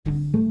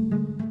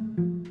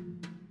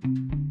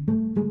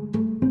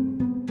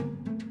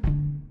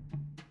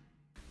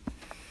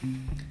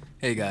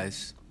Hey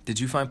guys, did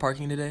you find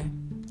parking today?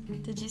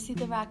 Did you see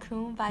the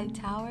raccoon by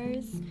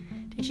Towers?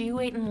 Did you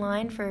wait in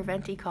line for a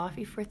venti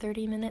coffee for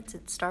 30 minutes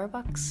at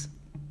Starbucks?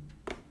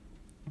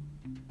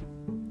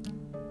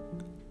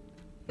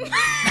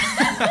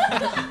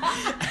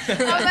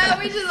 That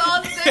we just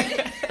all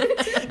say.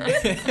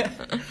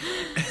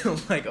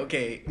 Like,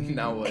 okay,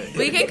 now what?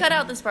 We can cut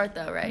out this part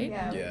though, right?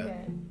 Yeah. Yeah. We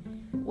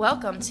can.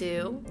 Welcome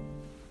to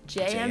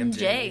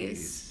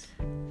JMJ's.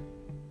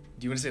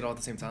 Do you want to say it all at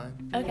the same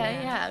time?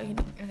 Okay, Yeah. yeah.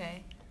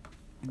 Okay.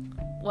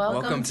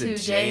 Welcome to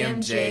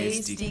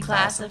JMJ's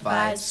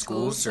Declassified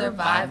School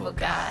Survival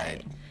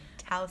Guide.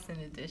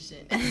 Towson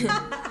edition.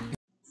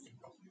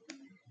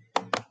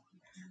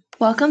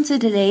 Welcome to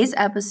today's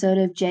episode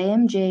of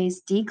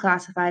JMJ's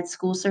Declassified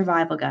School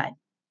Survival Guide.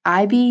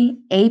 IB,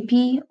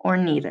 AP, or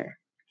neither.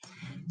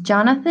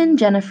 Jonathan,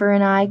 Jennifer,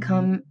 and I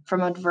come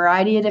from a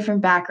variety of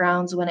different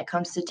backgrounds when it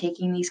comes to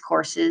taking these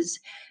courses.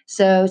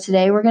 So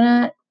today we're going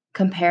to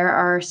compare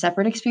our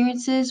separate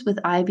experiences with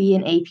IB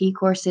and AP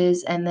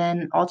courses and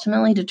then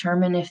ultimately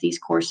determine if these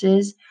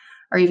courses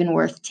are even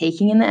worth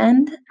taking in the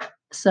end.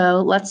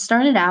 So let's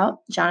start it out.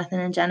 Jonathan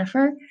and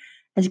Jennifer,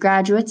 as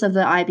graduates of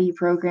the IB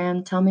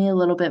program, tell me a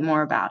little bit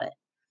more about it.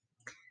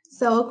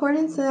 So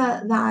according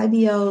to the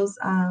IBO's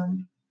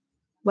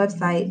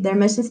website, their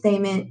mission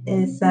statement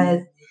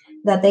says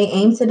that they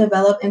aim to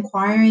develop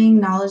inquiring,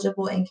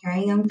 knowledgeable, and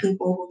caring young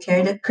people who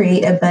care to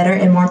create a better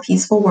and more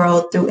peaceful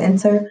world through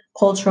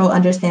intercultural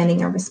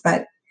understanding and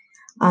respect.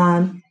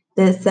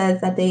 This says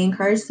that they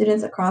encourage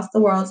students across the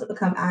world to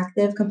become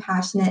active,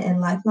 compassionate,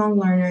 and lifelong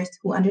learners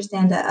who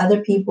understand that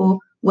other people,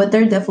 what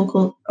their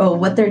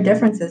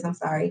differences,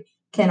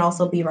 can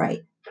also be right.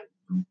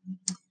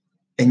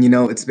 And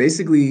it's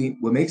basically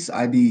what makes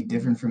IB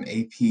different from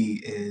AP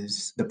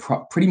is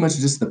pretty much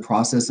just the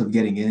process of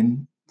getting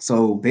in.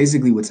 So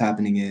basically what's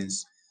happening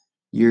is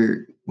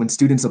when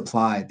students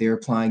apply, they're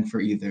applying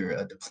for either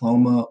a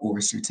diploma or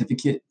a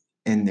certificate,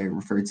 and they're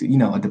referred to,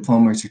 a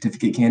diploma or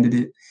certificate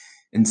candidate.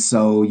 And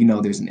so,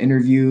 there's an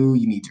interview,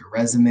 you need your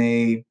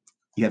resume,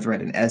 you have to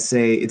write an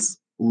essay. It's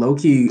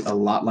low-key a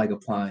lot like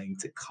applying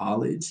to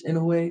college in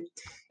a way.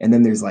 And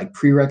then there's like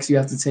prereqs you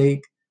have to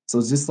take. So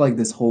it's just like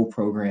this whole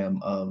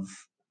program of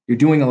you're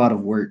doing a lot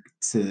of work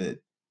to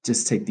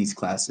just take these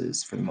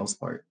classes for the most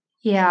part.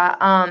 Yeah,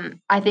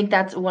 I think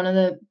that's one of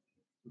the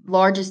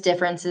largest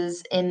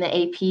differences in the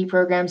AP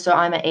program. So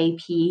I'm an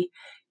AP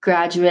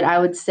graduate, I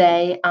would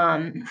say,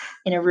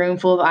 in a room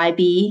full of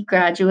IB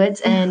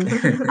graduates. And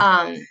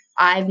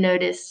I've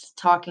noticed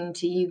talking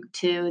to you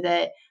too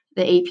that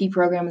the AP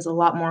program is a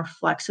lot more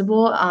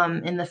flexible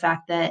in the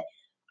fact that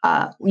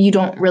you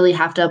don't really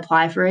have to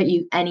apply for it.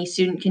 Any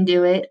student can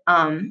do it,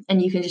 and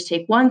you can just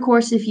take one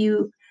course if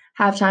you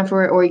have time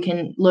for it, or you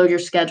can load your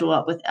schedule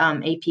up with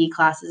AP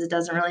classes. It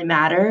doesn't really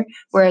matter.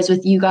 Whereas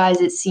with you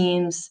guys, is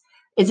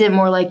it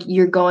more like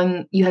you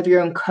have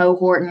your own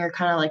cohort and you're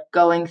kind of like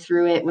going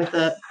through it with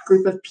a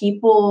group of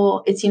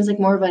people? It seems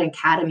like more of an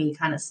academy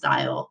kind of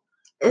style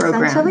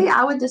program. Essentially,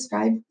 I would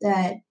describe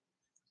that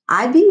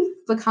IB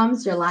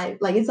becomes your life.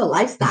 Like, it's a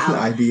lifestyle.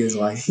 IB is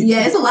like...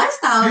 Yeah, it's a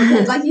lifestyle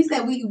because, like you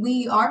said,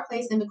 we are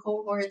placed in the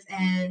cohorts,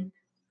 and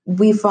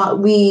we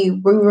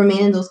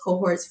remain in those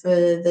cohorts for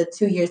the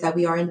 2 years that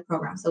we are in the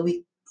program. So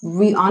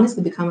we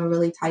honestly become a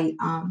really tight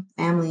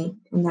family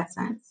in that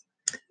sense.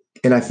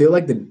 And I feel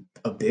like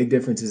a big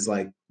difference is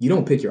like you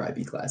don't pick your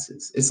IB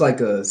classes. It's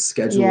like a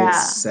scheduled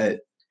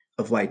set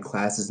of like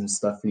classes and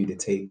stuff for you to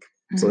take.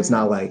 Mm-hmm. So it's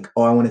not like,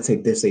 oh, I want to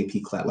take this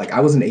AP class. Like I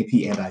was an AP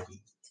and IB.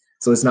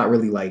 So it's not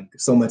really like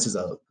so much as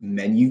a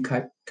menu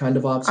kind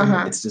of option.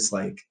 Uh-huh. It's just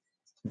like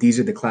these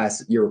are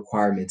your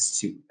requirements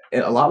to,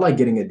 a lot like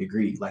getting a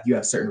degree. Like you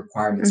have certain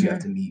requirements mm-hmm. you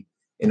have to meet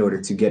in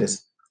order to get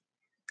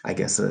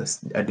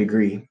a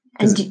degree.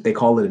 And they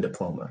call it a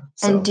diploma.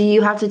 So. And do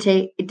you have to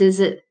take?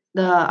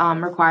 The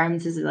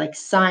requirements, is it like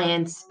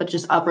science, but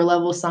just upper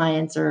level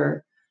science,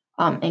 or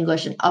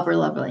English and upper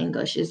level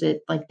English? Is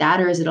it like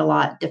that, or is it a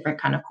lot different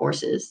kind of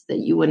courses that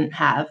you wouldn't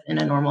have in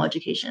a normal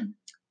education?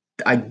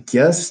 I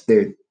guess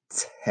they're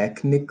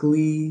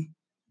technically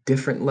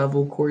different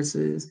level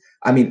courses.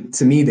 I mean,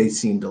 to me, they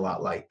seemed a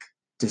lot like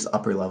just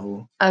upper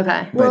level.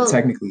 Okay. But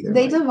technically,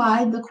 they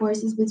divide the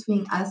courses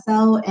between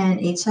SL and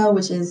HL,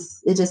 which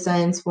it just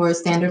stands for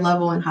standard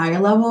level and higher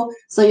level.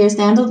 So your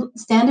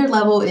standard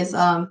level is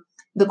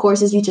the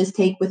courses you just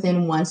take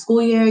within one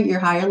school year. Your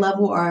higher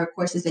level are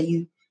courses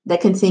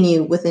that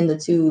continue within the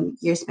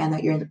 2-year span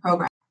that you're in the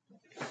program.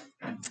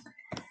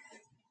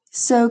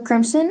 So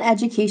Crimson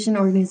Education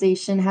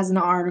Organization has an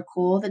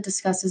article that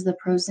discusses the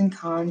pros and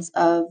cons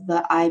of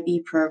the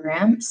IB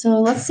program.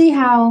 So let's see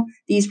how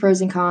these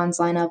pros and cons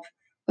line up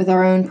with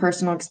our own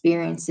personal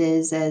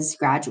experiences as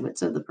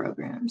graduates of the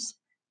programs.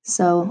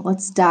 So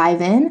let's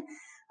dive in.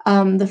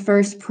 The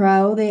first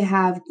pro, they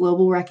have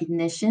global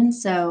recognition.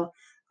 So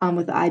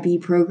with the IB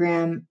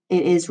program,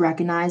 it is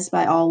recognized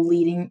by all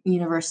leading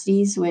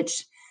universities,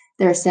 which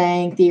they're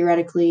saying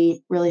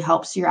theoretically really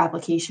helps your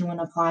application when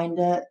applying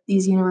to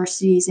these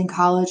universities and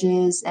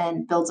colleges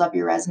and builds up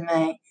your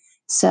resume.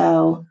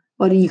 So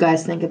what do you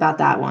guys think about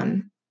that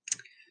one?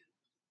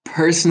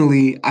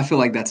 Personally, I feel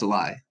like that's a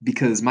lie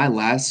because my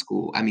last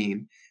school, I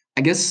mean,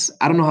 I guess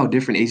I don't know how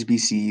different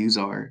HBCUs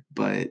are,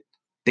 but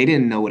they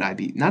didn't know what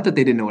IB, not that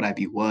they didn't know what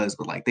IB was,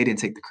 but like they didn't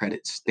take the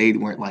credits. They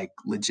weren't like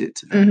legit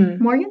to them. Mhm.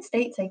 Morgan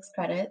State takes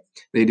credit.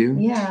 They do?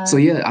 Yeah. So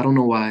yeah, I don't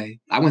know why.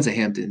 I went to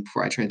Hampton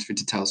before I transferred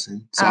to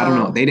Towson. So I don't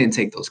know. Oh. They didn't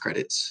take those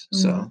credits.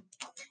 So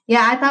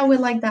Yeah, I thought with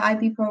like the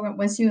IB program,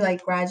 once you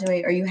like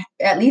graduate or you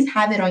at least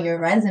have it on your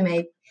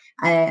resume,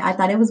 I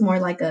thought it was more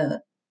like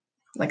a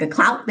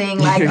clout thing,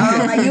 like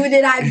oh, like you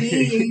did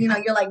IB, you know,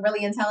 you're like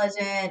really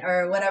intelligent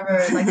or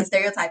whatever, like the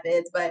stereotype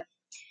is. But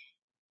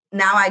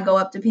now I go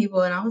up to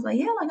people and I was like,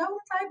 yeah, like I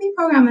went to IB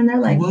program, and they're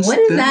like, What's what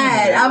is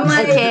that? that? I'm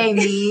like, Okay,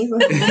 me.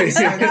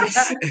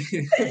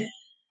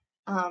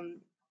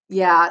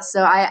 Yeah,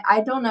 so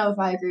I don't know if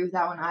I agree with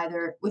that one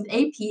either. With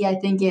AP, I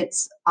think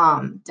it's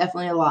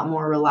definitely a lot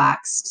more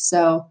relaxed.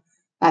 So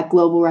that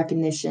global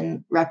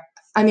recognition,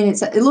 I mean,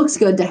 it looks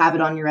good to have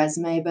it on your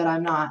resume, but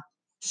I'm not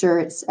sure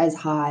it's as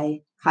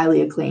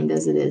highly acclaimed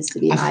as it is to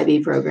be an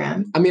IB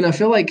program. I mean, I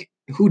feel like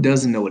who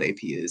doesn't know what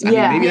AP is? I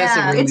Yeah. mean, maybe that's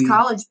a really It's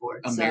College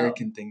Board.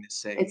 American thing to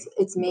say.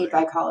 It's made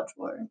by College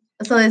Board.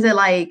 so is it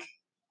like,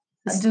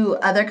 do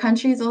other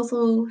countries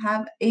also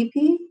have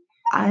AP?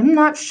 I'm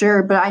not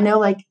sure, but I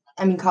know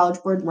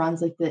College Board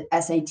runs like the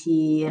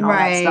SAT and all that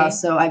Right. stuff,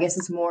 so I guess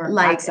it's more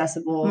Like,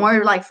 accessible.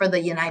 More like for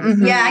the United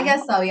Mhm. Yeah, I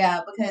guess so,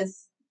 yeah,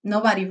 because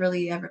nobody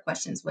really ever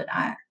questions what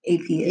AP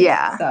is.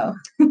 Yeah. So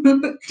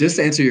Just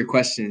to answer your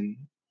question,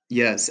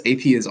 yes,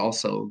 AP is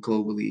also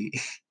globally.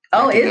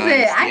 Oh, is it?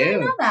 recognized. I didn't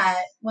Yeah. know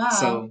that. Wow.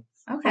 So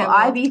okay. Well,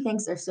 IB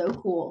thinks they're so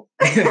cool.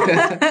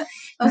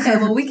 Okay,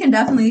 well, we can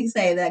definitely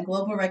say that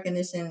global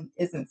recognition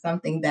isn't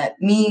something that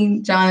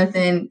me,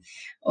 Jonathan,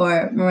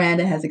 or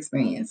Miranda has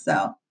experienced.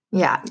 So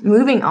Yeah,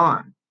 moving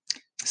on.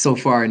 So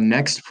for our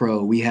next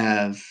pro, we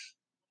have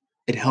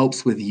it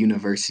helps with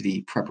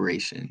university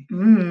preparation.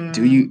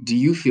 Do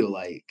you feel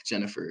like,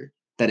 Jennifer,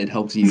 that it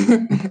helps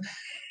you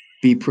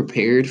be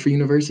prepared for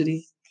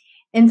university?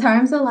 in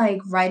terms of like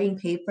writing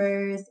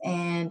papers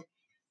and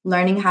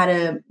learning how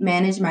to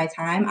manage my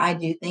time, I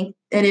do think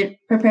that it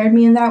prepared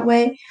me in that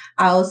way.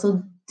 I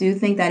also do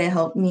think that it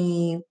helped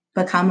me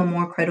become a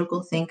more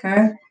critical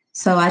thinker.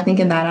 So I think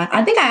in that,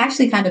 I think I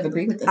actually kind of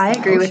agree with this. I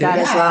agree with that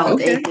as well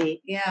with Okay. AP.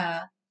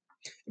 Yeah.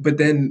 But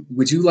then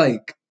would you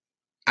like,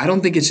 I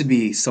don't think it should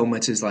be so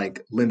much as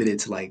like limited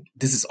to like,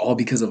 this is all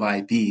because of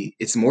IB.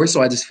 It's more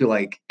so I just feel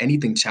like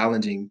anything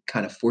challenging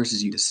kind of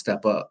forces you to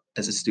step up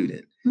as a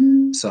student.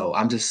 Mm. So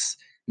I'm just,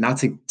 not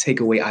to take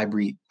away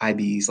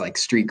IB's like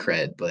street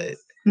cred, but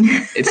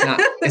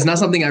it's not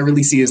something I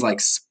really see as like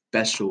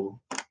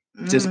special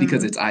just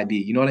because it's IB.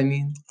 You know what I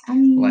mean?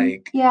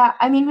 Like, yeah,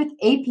 I mean, with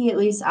AP at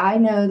least, I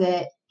know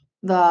that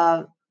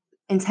the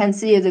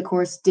intensity of the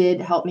course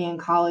did help me in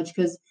college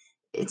because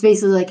it's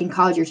basically like in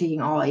college you're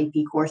taking all AP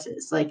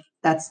courses. Like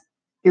that's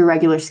your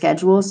regular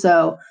schedule.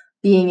 So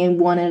being in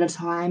one at a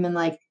time and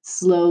like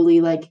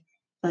slowly like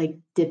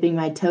dipping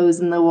my toes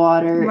in the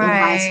water in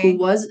high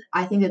school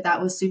I think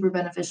that was super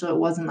beneficial. It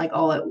wasn't like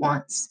all at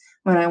once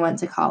when I went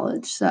to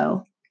college.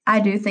 So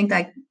I do think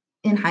that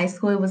in high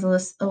school it was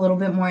a little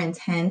bit more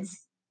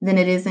intense than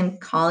it is in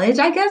college,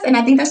 I guess. And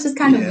I think that's just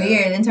kind of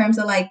weird in terms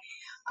of like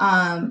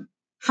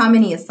how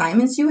many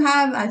assignments you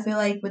have. I feel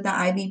like with the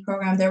IB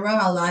program, there were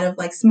a lot of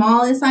like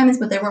small assignments,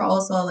 but there were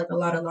also like a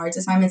lot of large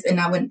assignments. And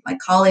now with like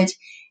college,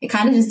 it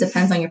kind of just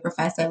depends on your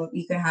professor.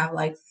 You can have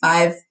like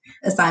 5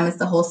 assignments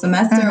the whole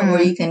semester,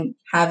 or you can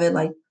have it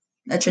like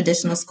a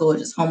traditional school,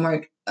 just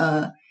homework,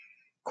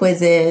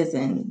 quizzes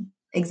and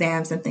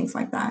exams and things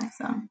like that.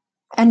 So,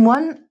 and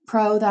one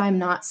pro that I'm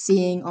not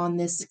seeing on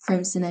this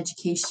Crimson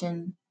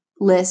Education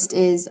list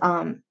is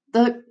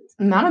the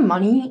amount of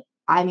money.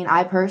 I mean,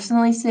 I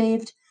personally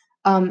saved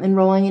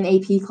enrolling in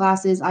AP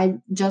classes. I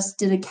just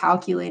did a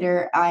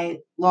calculator. I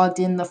logged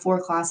in the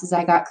 4 classes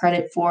I got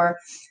credit for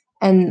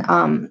and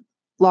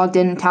logged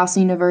in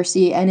Towson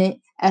University, and it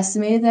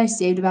estimated that I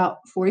saved about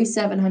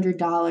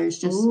 $4,700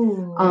 just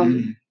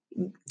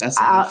that's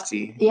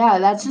hefty. Yeah,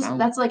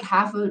 that's like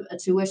half a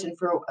tuition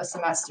for a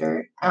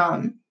semester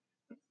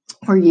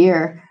per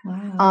year.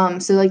 wow.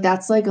 So like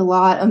that's like a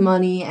lot of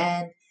money,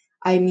 and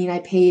I mean I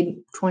paid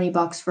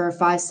 $20 for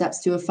 5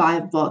 steps to a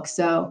 5 book.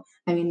 So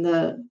I mean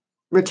the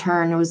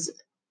return was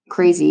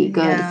crazy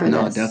good for this.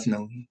 No,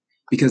 definitely.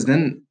 Because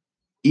then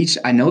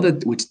I know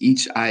that with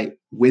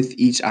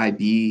each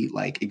IB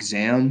like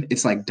exam,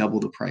 it's like double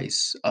the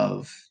price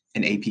of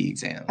an AP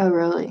exam. Oh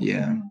really?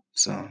 Yeah.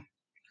 So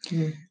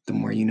the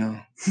more you know.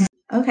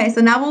 Okay,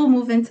 so now we'll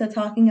move into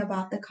talking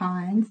about the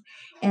cons.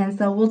 And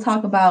so we'll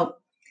talk about,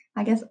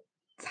 I guess,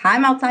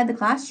 time outside the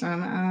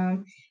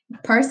classroom.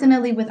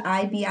 Personally with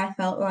IB, I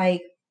felt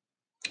like,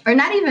 or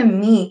not even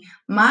me,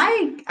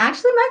 my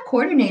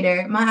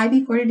coordinator, my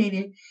IB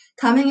coordinator,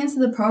 coming into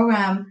the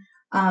program,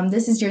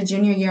 this is your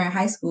junior year in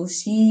high school,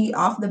 she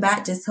off the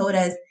bat just told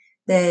us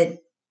that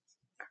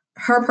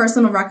her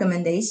personal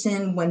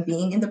recommendation when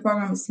being in the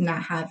program is to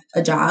not have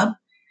a job.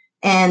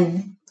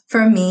 And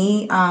for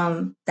me,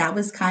 that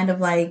was kind of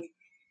like,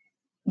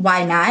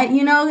 why not?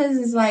 You know, because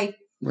it's like,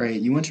 Right.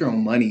 You want your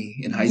own money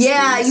in high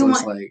Yeah, school. you So want,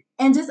 it's like,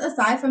 and just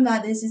aside from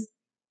that, there's just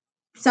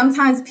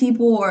sometimes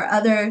people or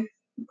other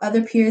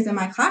peers in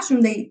my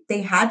classroom,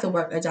 they had to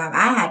work a job.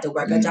 I had to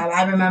work a job.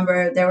 I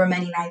remember there were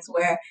many nights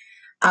where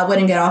I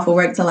wouldn't get off of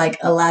work till like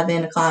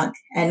 11 o'clock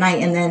at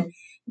night, and then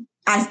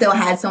I still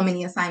had so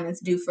many assignments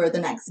due for the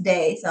next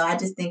day. So I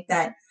just think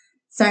that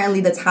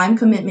certainly the time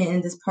commitment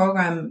in this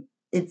program,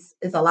 it's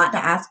a lot to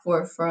ask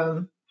for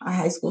from a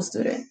high school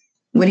student.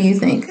 What do you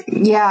think?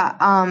 Yeah,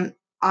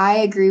 I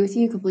agree with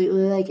you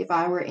completely. Like if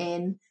I were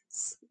in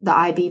the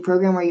IB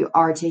program where you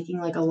are taking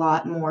like a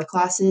lot more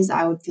classes,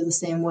 I would feel the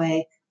same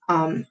way.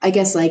 I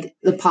guess like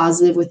the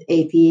positive with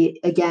AP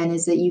again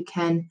is that you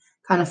can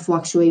kind of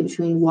fluctuate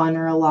between one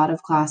or a lot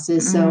of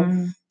classes.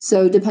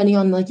 So depending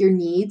on like your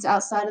needs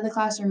outside of the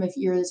classroom, if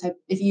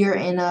you're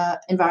in a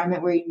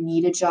environment where you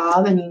need a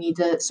job and you need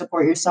to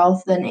support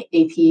yourself, then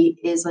AP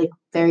is like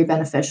very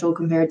beneficial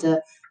compared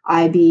to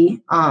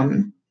IB.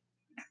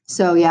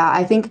 So yeah,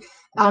 I think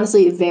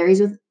honestly it varies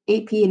with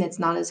AP and it's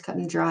not as cut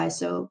and dry.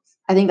 So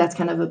I think that's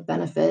kind of a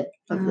benefit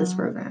of this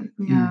program.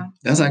 Yeah.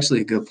 That's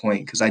actually a good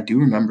point because I do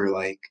remember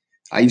like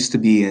I used to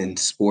be in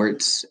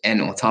sports,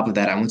 and on top of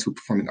that, I went to a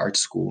performing arts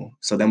school.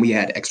 So then we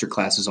had extra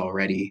classes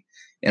already,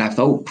 and I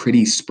felt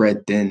pretty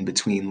spread thin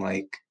between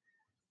like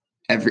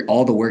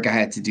all the work I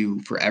had to do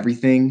for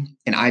everything,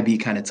 and IB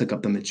kind of took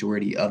up the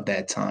majority of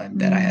that time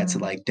that I had to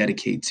like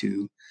dedicate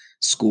to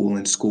school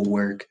and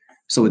schoolwork.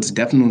 So it's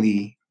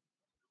definitely,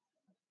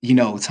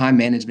 time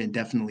management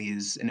definitely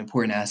is an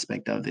important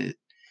aspect of it.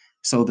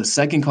 So the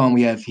second column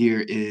we have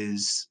here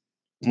is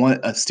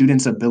a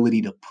student's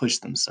ability to push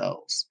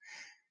themselves.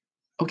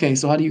 Okay,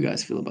 so how do you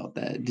guys feel about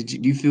that?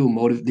 Did you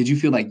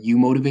feel like you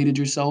motivated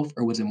yourself,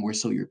 or was it more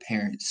so your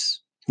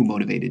parents who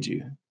motivated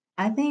you?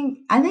 I think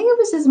it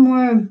was just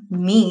more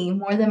me,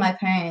 more than my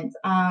parents.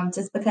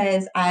 Just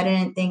because I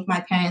didn't think my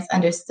parents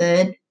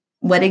understood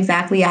what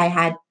exactly I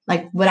had,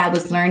 like what I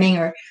was learning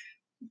or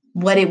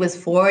what it was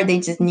for. They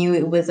just knew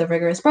it was a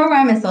rigorous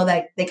program, and so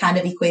that they kind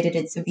of equated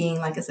it to being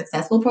like a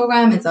successful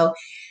program,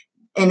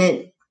 and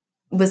it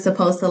was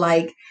supposed to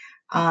like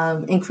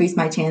increase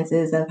my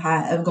chances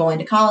of going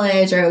to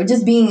college or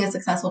just being a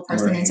successful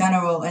person in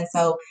general. And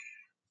so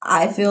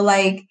I feel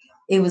like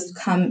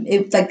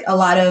it's like a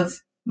lot of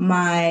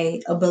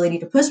my ability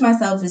to push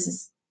myself is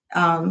just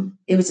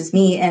it was just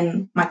me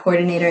and my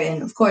coordinator,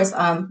 and of course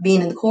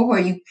being in the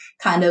cohort, you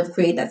kind of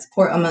create that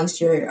support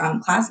amongst your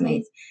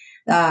classmates.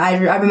 I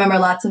remember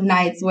lots of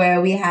nights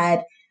where we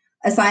had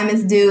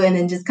assignments due and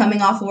then just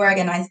coming off work,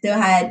 and I still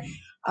had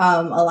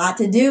a lot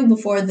to do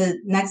before the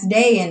next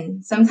day,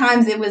 and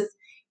sometimes it was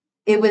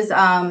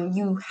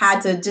you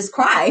had to just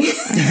cry.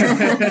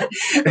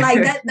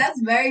 Like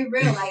that's very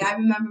real. Like I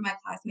remember my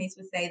classmates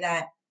would say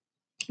that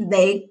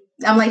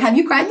I'm like, have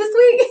you cried this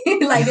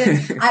week? Like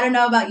I don't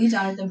know about you,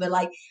 Jonathan, but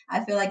like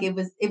I feel like it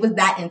was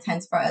that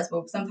intense for us,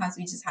 where sometimes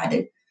we just had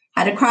to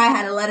cry,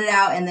 had to let it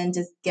out, and then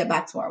just get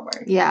back to our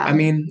work. Yeah. I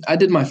mean, I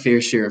did my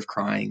fair share of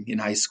crying in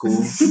high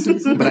school,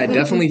 but I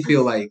definitely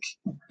feel like,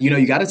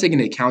 you got to take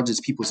into account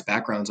just people's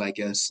backgrounds, I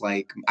guess.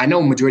 Like, I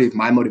know majority of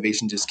my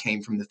motivation just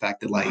came from the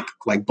fact that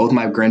like both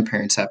my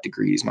grandparents have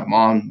degrees. My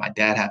mom, my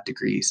dad have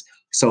degrees.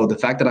 So the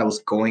fact that I was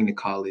going to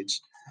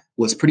college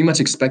was pretty much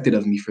expected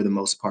of me for the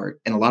most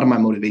part. And a lot of my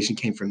motivation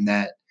came from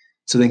that.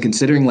 So then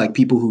considering like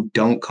people who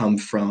don't come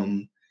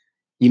from,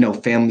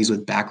 families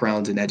with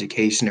backgrounds in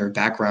education or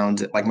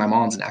backgrounds, like my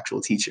mom's an actual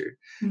teacher,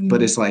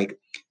 but it's like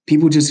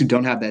people just who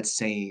don't have that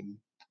same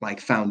like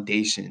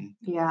foundation.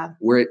 Yeah.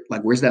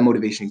 Where's that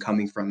motivation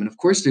coming from? And of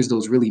course there's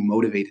those really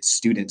motivated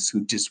students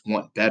who just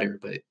want better,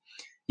 but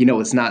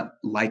it's not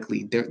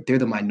likely. They're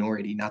the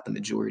minority, not the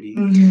majority.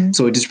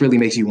 So it just really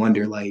makes you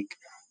wonder, like,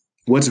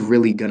 what's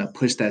really gonna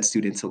push that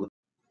student to look.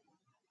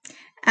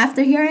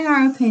 After hearing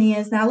our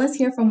opinions, now let's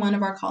hear from one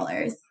of our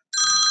callers.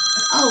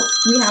 Oh,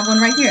 we have one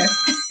right here.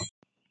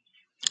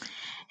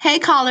 Hey,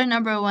 caller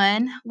number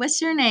 1.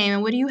 What's your name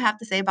and what do you have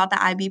to say about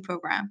the IB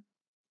program?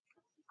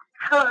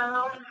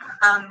 Hello,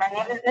 my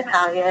name is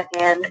Natalia,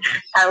 and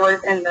I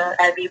was in the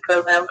IB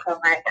program for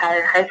my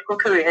entire high school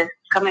career,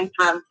 coming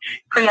from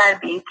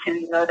pre-IB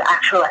to the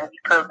actual IB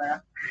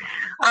program.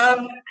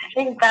 I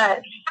think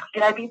that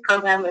the IB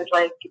program is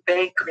like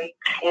very great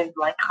in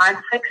like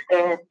context,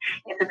 and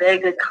it's a very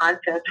good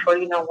concept for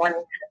wanting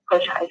to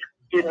push high school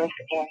students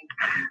and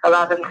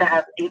allow them to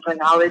have deeper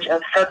knowledge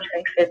of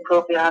subjects that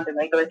go beyond the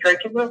regular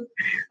curriculum.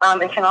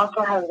 It can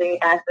also have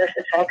very adverse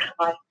effects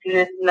on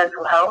students'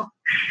 mental health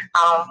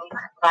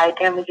by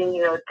damaging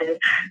the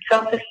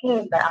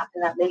self-esteem, but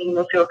often not making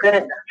them feel good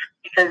enough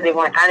because they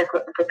weren't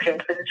adequately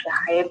prepared for such a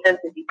high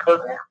intensity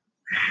program.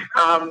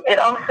 It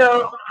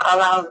also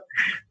allows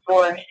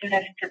for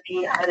students to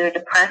be either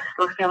depressed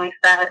or feeling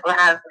sad or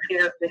have the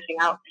fear of missing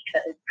out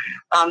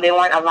because they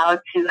weren't allowed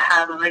to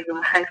have a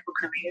regular high school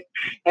career,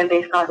 and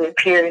they saw their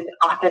peers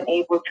often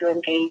able to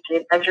engage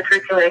in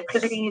extracurricular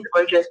activities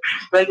or just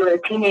regular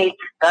teenage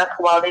stuff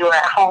while they were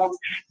at home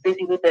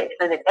busy with their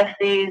extended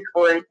essays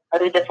or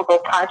other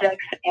difficult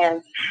projects.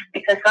 And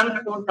because some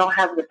schools don't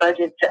have the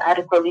budget to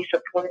adequately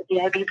support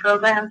the IB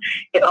program,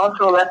 it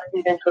also left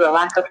students with a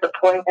lack of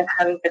support and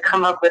having to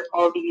come up with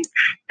all these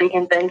big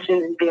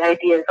inventions and big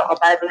ideas all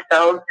by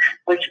themselves,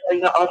 which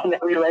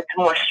ultimately led to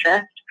more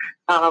stress.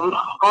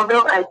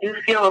 Although I do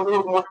feel a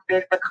little more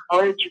fear for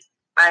college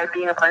by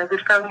being a part of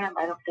this program,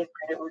 I don't think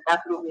that it was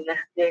absolutely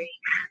necessary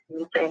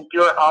to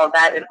endure all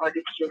that in order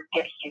to just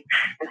get here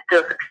and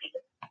still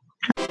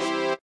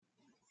succeed.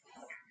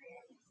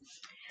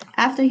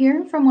 After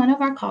hearing from one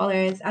of our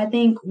callers, I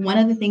think one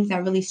of the things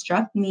that really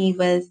struck me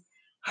was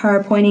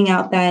her pointing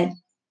out that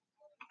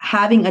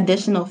having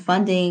additional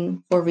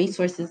funding for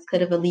resources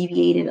could have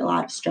alleviated a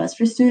lot of stress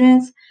for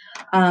students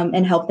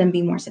and helped them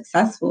be more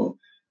successful.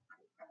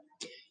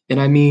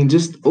 And I mean,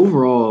 just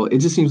overall, it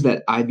just seems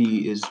that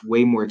IB is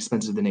way more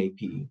expensive than AP.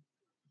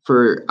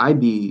 For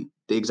IB,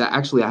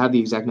 actually, I have the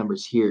exact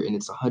numbers here, and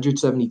it's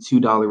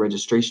 $172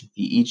 registration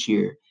fee each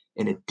year,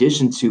 in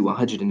addition to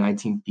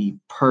 $119 fee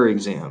per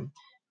exam.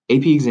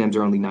 AP exams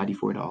are only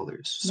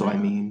 $94. So, Wow. I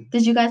mean...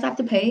 Did you guys have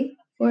to pay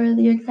for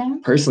the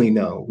exam? Personally,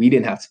 no. We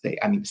didn't have to pay.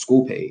 I mean, the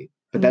school paid.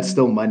 But that's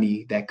still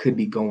money that could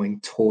be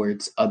going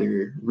towards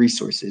other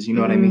resources. You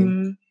know what I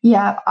mean?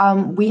 Yeah.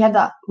 We had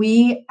the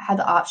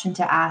option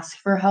to ask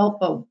for help,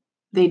 but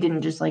they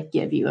didn't just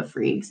give you a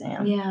free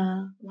exam.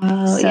 Yeah.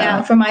 Wow. So,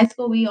 yeah. For my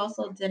school, we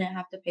also didn't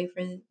have to pay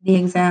for the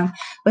exam,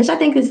 which I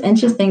think is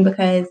interesting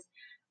because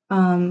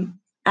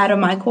out of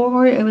my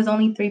cohort, it was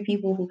only 3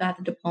 people who got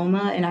the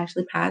diploma and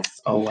actually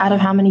passed. Oh, wow. Out of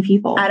how many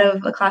people? Out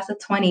of a class of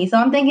 20. So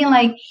I'm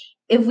thinking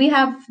if we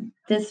have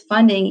this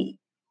funding,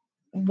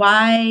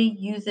 why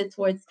use it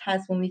towards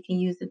tests when we can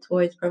use it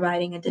towards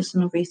providing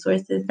additional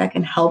resources that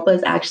can help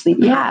us actually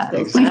pass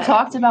those We've tests?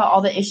 talked about all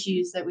the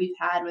issues that we've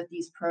had with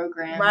these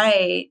programs.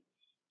 Right.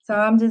 So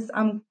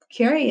I'm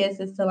curious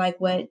as to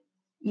what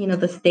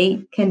the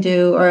state can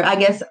do, or I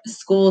guess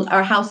schools,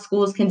 or how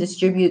schools can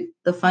distribute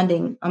the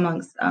funding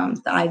amongst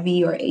the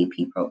IB or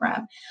AP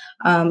program.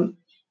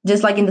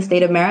 Just like in the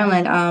state of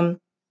Maryland,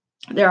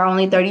 there are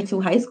only 32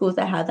 high schools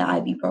that have the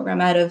IB program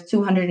out of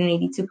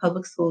 282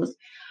 public schools.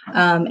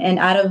 And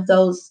out of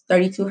those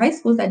 32 high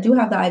schools that do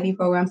have the IB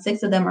program,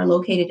 6 of them are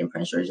located in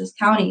Prince George's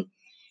County.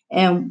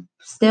 And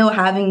still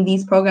having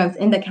these programs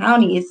in the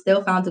county is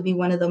still found to be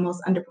one of the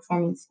most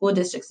underperforming school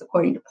districts,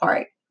 according to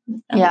PART.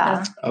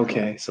 Yeah.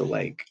 Okay. So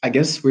I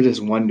guess we're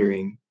just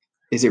wondering,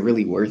 is it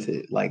really worth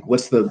it?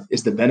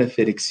 Is the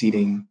benefit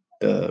exceeding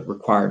the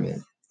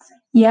requirement?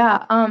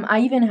 Yeah, I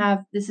even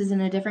have, this is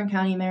in a different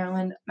county,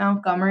 Maryland,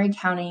 Montgomery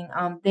County.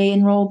 They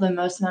enroll the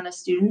most amount of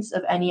students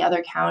of any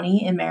other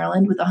county in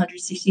Maryland with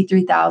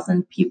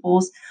 163,000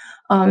 pupils.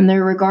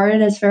 They're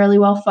regarded as fairly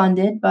well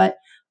funded, but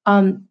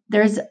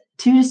there's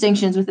 2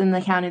 distinctions within the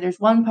county.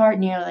 There's one part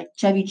near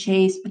Chevy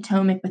Chase,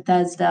 Potomac,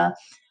 Bethesda.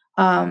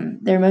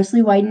 They're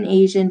mostly white and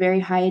Asian, very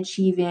high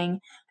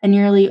achieving, and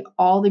nearly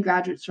all the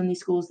graduates from these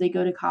schools, they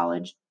go to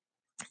college.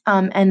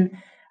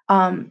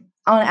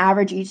 On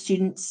average, each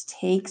student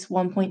takes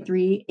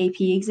 1.3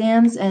 AP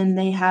exams, and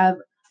they have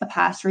a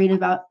pass rate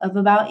of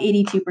about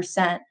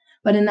 82%.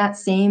 But in that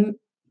same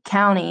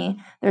county,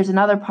 there's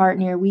another part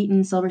near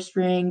Wheaton, Silver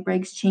Spring,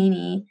 Briggs,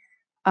 Cheney,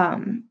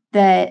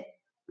 that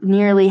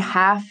nearly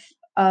half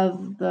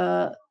of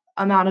the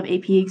amount of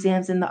AP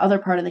exams in the other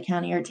part of the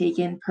county are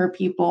taken per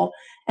pupil,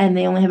 and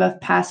they only have a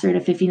pass rate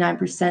of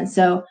 59%.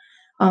 So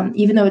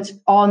even though it's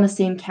all in the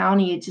same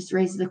county, it just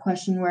raises the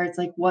question where it's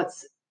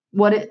what's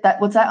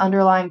that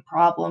underlying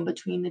problem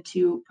between the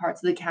 2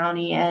 parts of the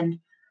county, and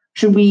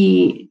should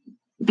we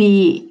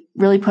be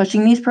really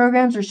pushing these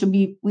programs, or should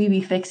we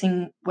be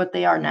fixing what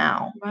they are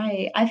now?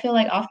 Right. I feel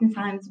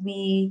oftentimes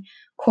we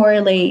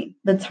correlate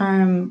the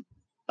term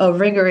a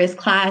rigorous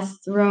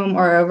classroom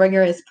or a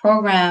rigorous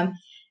program.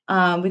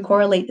 We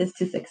correlate this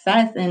to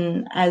success,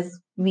 and as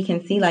we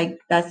can see,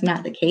 that's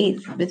not the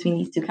case between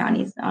these 2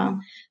 counties.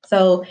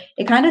 So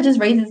it kind of just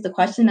raises the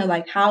question of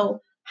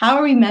how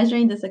are we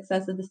measuring the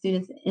success of the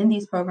students in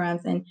these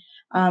programs? And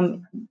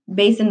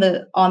based on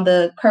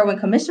the Kirwan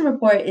Commission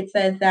report, it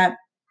says that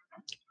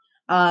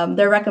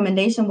their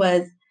recommendation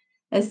was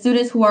that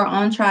students who are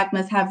on track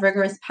must have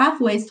rigorous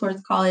pathways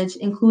towards college,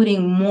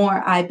 including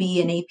more IB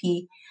and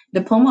AP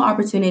diploma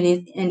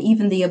opportunities, and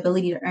even the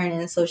ability to earn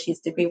an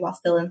associate's degree while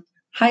still in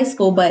high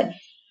school. But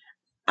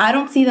I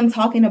don't see them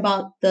talking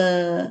about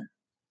the,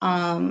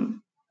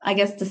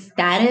 the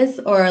status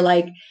or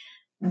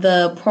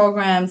the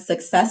program's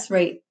success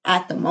rate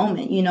at the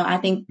moment. I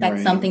think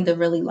that's something to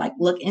really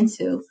look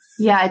into.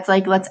 Yeah, it's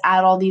let's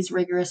add all these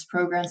rigorous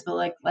programs,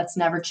 but let's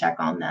never check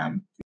on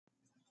them.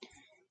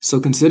 So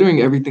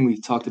considering everything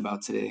we've talked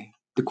about today,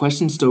 the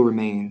question still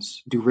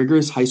remains, do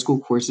rigorous high school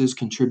courses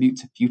contribute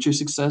to future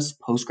success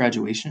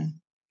post-graduation?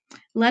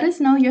 Let us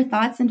know your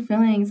thoughts and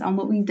feelings on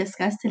what we've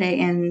discussed today,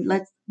 and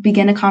let's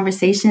begin a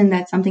conversation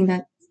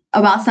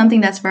about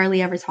something that's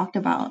rarely ever talked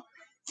about.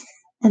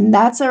 And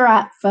that's a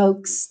wrap,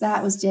 folks.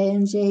 That was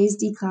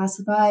J&J's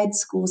Declassified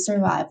School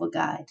Survival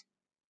Guide.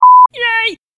 Yay!